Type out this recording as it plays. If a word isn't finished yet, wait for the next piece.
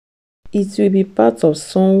it will be part of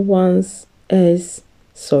someone's else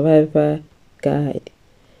survival guide.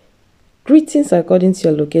 Greetings according to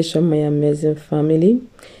your location, my amazing family.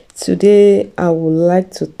 Today, I would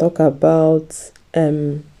like to talk about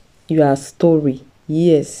your story.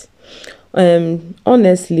 Yes.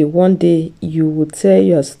 Honestly, one day you will tell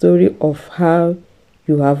your story of how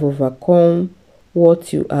you have overcome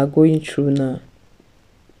what you are going through now.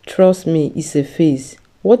 Trust me, it's a phase.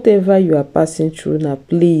 Whatever you are passing through now,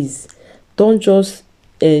 please don't just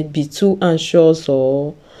be too anxious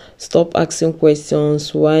or stop asking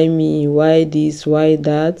questions. Why me? Why this? Why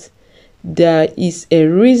that? There is a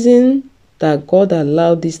reason that God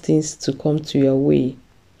allowed these things to come to your way.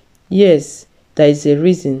 Yes, there is a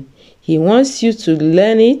reason. He wants you to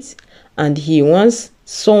learn it, and He wants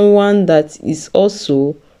someone that is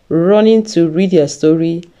also running to read your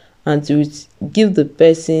story and to give the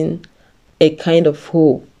person a kind of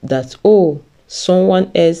hope that, oh,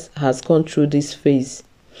 someone else has gone through this phase.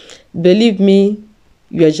 Believe me,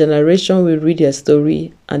 your generation will read your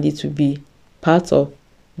story and it will be part of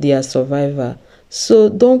their survival. So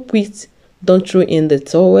don't quit, don't throw in the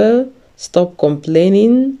towel, stop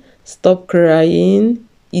complaining, stop crying.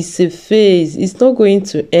 It's a phase, it's not going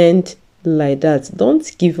to end like that.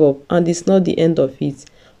 Don't give up, and it's not the end of it,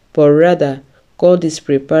 but rather God is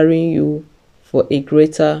preparing you for a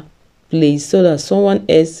greater place so that someone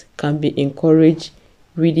else can be encouraged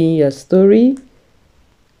reading your story.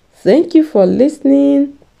 Thank you for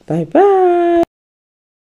listening. Bye bye.